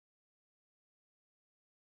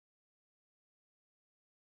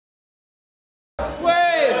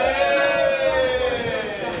Wave!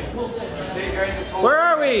 Where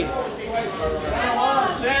are we?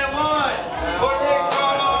 San Juan! Puerto Rico!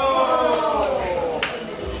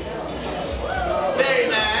 Very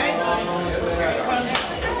nice!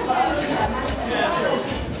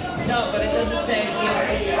 No, but it doesn't say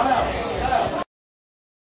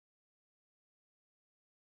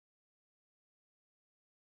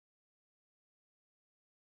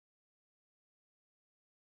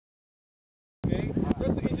Okay,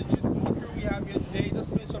 just to introduce the crew we have here today, just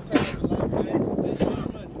finish up time with the live band. This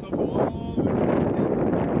gentleman come from all over the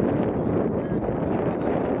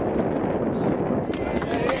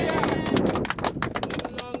Moving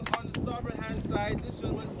along on the starboard hand side, this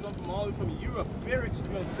gentleman come from all the way from Europe, very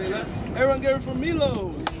experienced sailor. Everyone get it from Milo.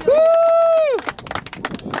 Woo!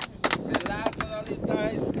 And last but not least,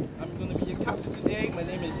 guys, I'm going to be your captain today. My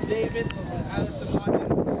name is David from Allison Martin.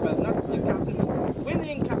 Well, not your captain, but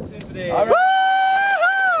winning captain today. All right.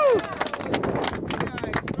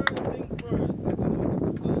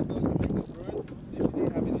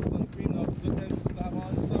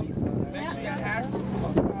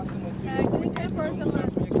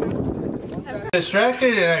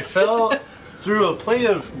 Distracted and I fell through a plate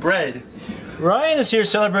of bread. Ryan is here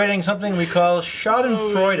celebrating something we call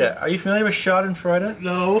Schadenfreude. Are you familiar with Schadenfreude?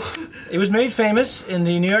 No. It was made famous in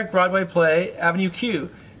the New York Broadway play Avenue Q.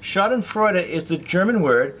 Schadenfreude is the German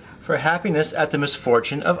word for happiness at the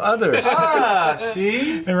misfortune of others. Ah,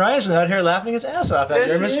 see? And Ryan's been out here laughing his ass off at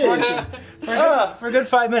your misfortune for a good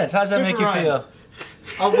 5 minutes. How does that make you feel?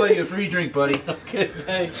 I'll buy you a free drink, buddy. Okay,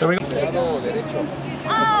 thanks. So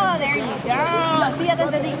Oh, there you go.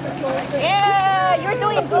 Yeah, you're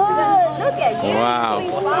doing good. Look at you. Wow.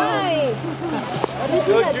 You're doing fine.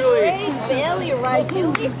 Good, Julie. Great belly, right,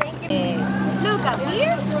 Julie? Thank you. Look up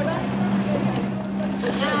here.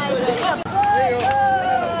 Nice. Look up.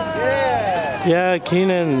 Yeah,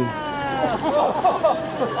 Keenan.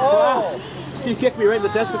 Oh. She kicked me right in the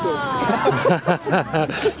testicles.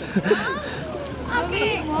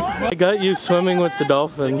 Okay. I got you swimming with the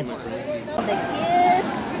dolphin. The kiss.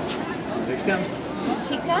 Here she comes.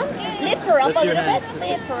 She comes. Lift her up a little bit.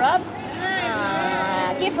 Lift her up.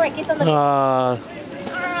 Give her a kiss on the lips. Oh,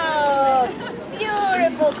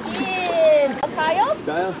 beautiful kiss. Kyle?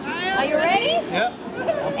 Are you ready? Yep.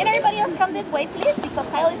 And everybody else come this way, please, because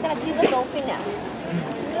Kyle is going to kiss the dolphin now.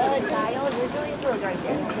 Good, Kyle. You're doing good right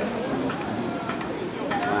there.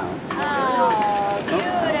 Oh,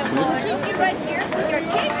 beautiful. Look right here with your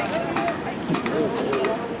cheek.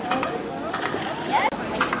 Yes,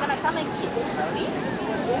 and she's going to come and kiss you, Brody.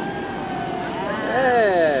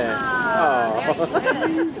 Yeah.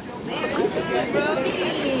 Very good, Brody.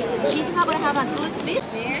 She's not going to have a good fit.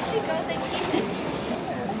 There she goes and kisses.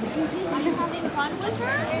 Are you having fun with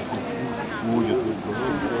her?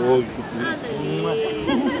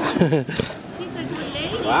 She's a good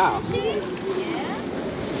lady, Wow. isn't she? Yeah.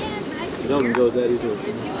 Nothing goes that easily. You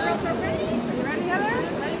girls are ready? You ready, Heather?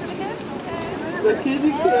 Ready for the kiss? Okay. The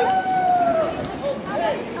kitty cat.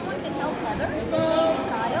 Someone can help Heather. Thank you,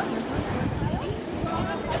 Kyle.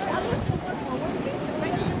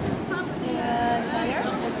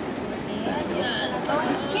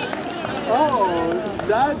 Oh,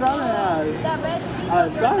 that The best piece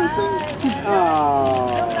of your life.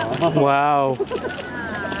 Oh. Wow.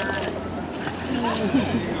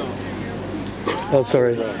 Oh,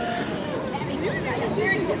 sorry.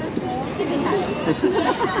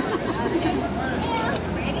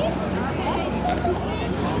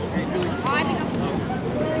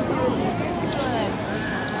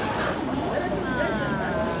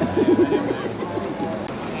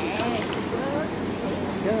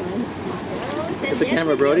 Hit the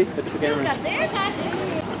camera, Brody. Hit the camera. Look up there,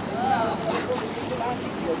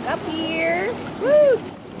 look up here. Woo!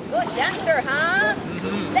 Good dancer, huh?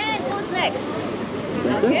 Then who's next?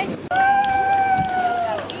 Okay. Look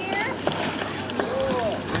up here.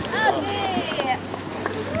 Okay.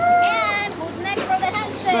 And who's next for the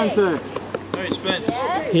handshake? Spencer. Hey, Spence.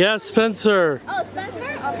 Yes. Yeah, Spencer. Oh,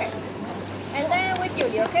 Spencer? Okay. And then with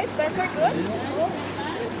Julie, okay? Spencer, good?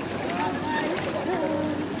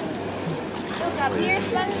 Look up here,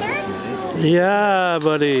 Spencer. Yeah,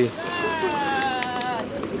 buddy.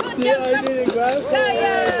 Good job, I did it, guys.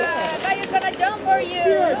 Kaya! Kaya's gonna jump for you.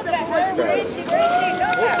 Look at her. Where is she? Where is she?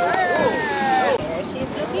 Look at her. There,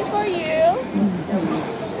 she's looking for you.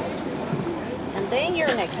 And then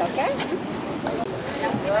you're next, okay?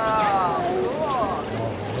 Wow,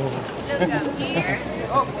 cool. Look up here.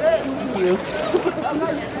 Oh, good. Thank you.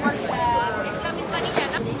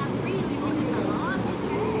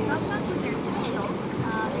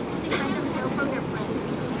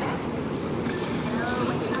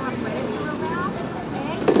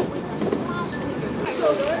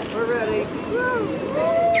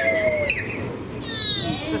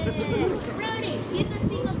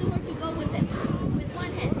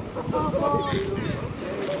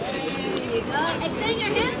 raise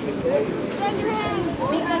your hands. Spread your hands.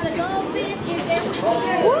 Because the dolphin is there for you.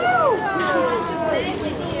 Woo! To play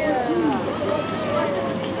with you.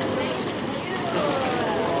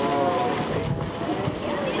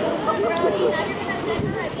 Brody, now you're going to send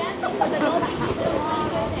her again because the dolphin is no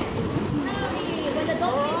longer there. Brody, when the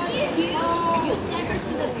dolphin sees you, you send her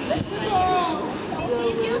to the beach. She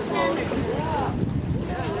sees you, send her to the beach.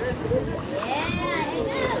 Yeah, and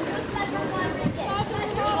now, just let her water again.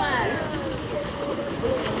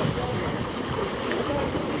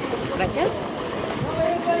 Right there?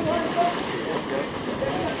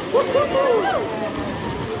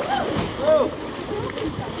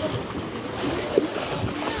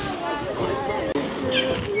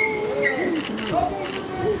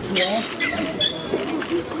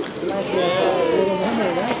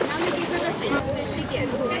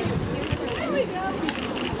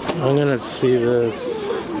 I'm gonna see this.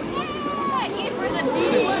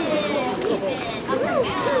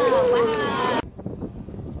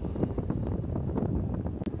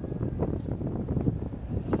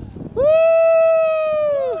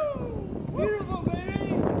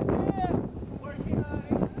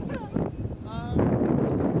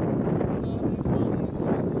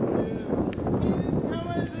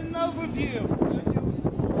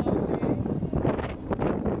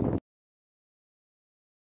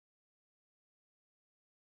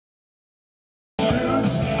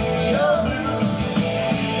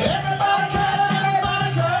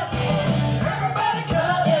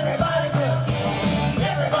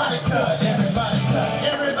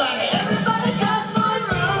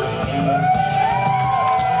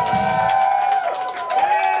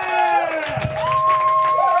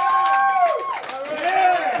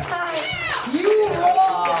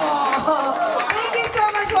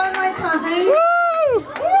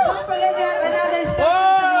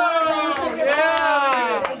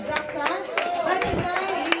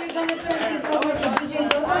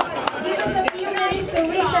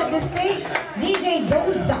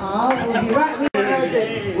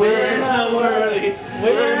 We're not worthy.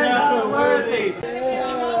 We're not worthy.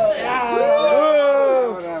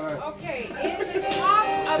 Okay, in the top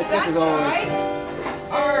of that side,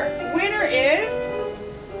 our winner is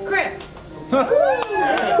Chris. The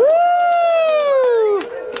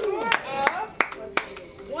score of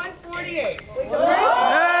 148.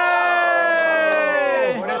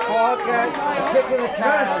 Kicking the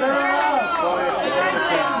cat.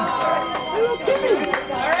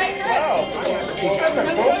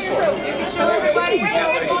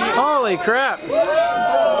 Holy crap! Isn't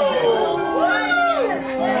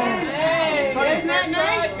that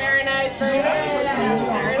nice? Very nice, very nice.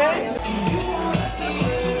 Very nice.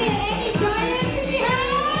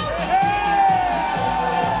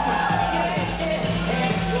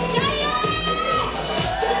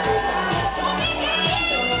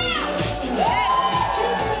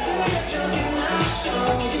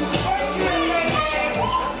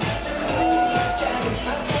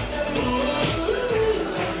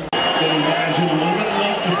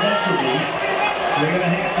 They're going to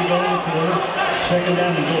have to go for second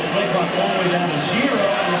down and go play clock all the way down to 0.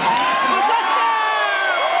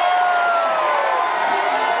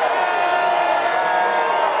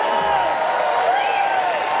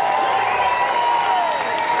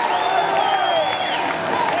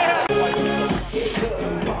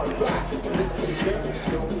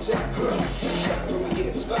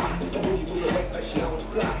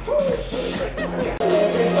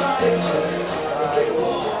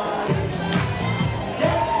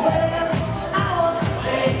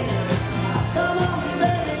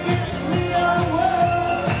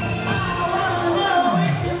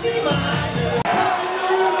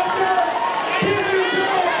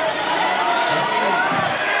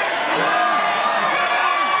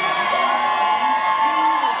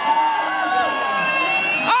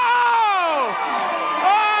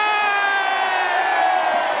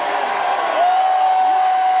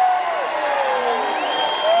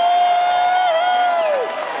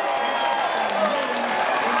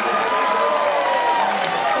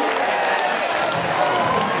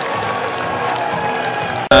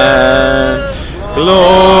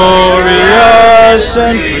 Glorious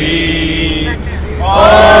and free,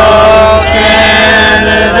 all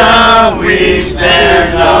Canada we stand.